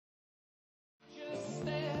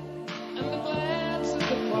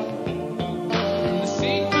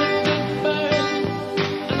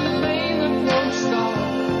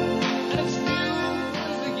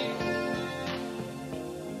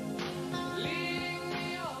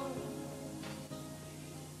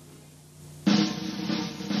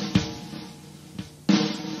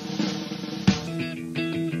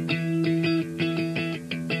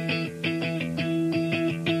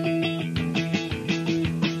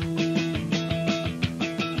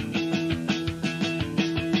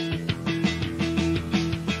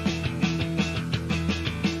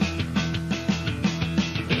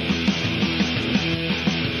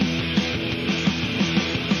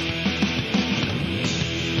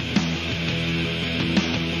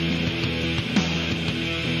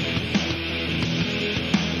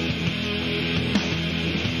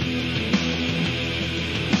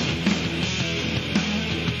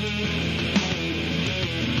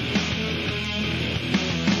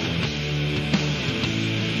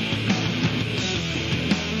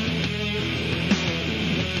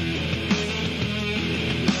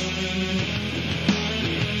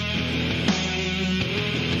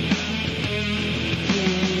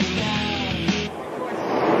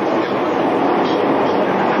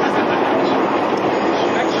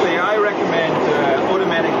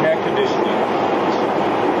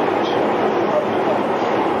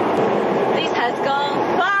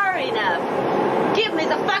gone far enough. Give me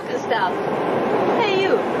the fucking stuff. Hey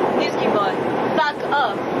you, whiskey boy, fuck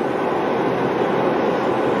off.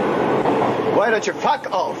 Why don't you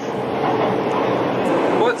fuck off?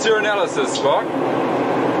 What's your analysis, Spock?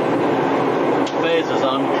 Phases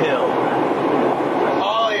on kill.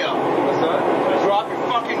 All you. What's that? Drop your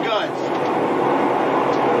fucking guns.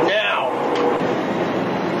 Now.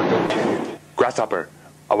 Grasshopper,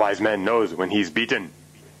 a wise man knows when he's beaten.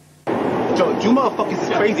 Yo, you motherfuckers is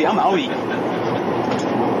crazy. I'm out.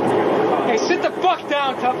 Hey, sit the fuck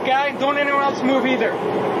down, tough guy. Don't anyone else move either.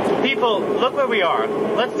 People, look where we are.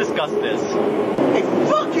 Let's discuss this. Hey,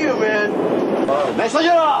 fuck you, man.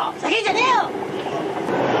 Messenger!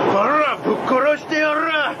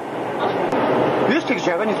 You speak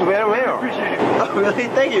Japanese very well. Appreciate it. Oh, really?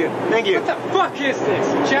 Thank you. Thank you. What the fuck is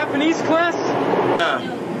this? Japanese class?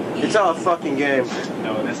 It's all a fucking game.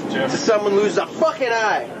 No, this is German. Till someone loses a fucking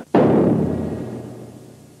eye.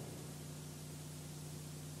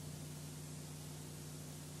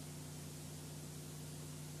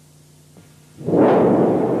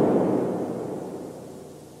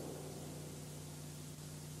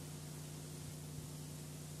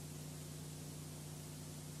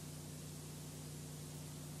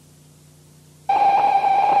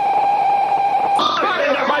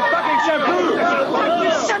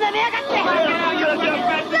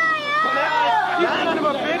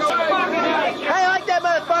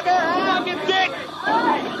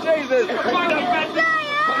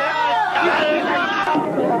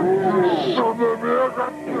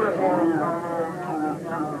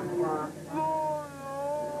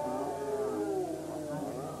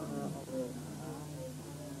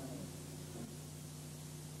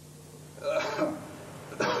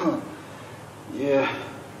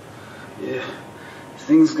 Yeah.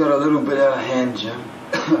 Things got a little bit out of hand, Jim.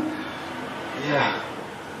 Yeah.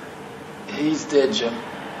 He's dead, Jim.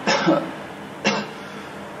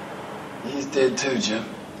 He's dead too, Jim.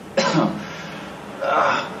 Yeah.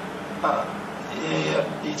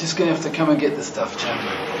 You're just gonna have to come and get the stuff, Jim.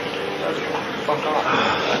 Fuck off.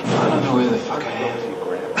 I don't know where the fuck I am.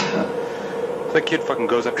 The kid fucking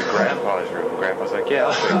goes up to Grandpa's room. Grandpa's like, yeah,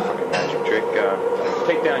 I'll show you a fucking magic trick.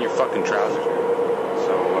 Take down your fucking trousers.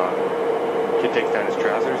 So, kid takes down his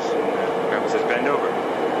trousers, and Grandpa says, bend over.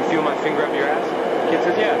 You feel my finger up your ass? Kid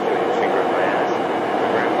says, yeah, I feel your finger up my ass.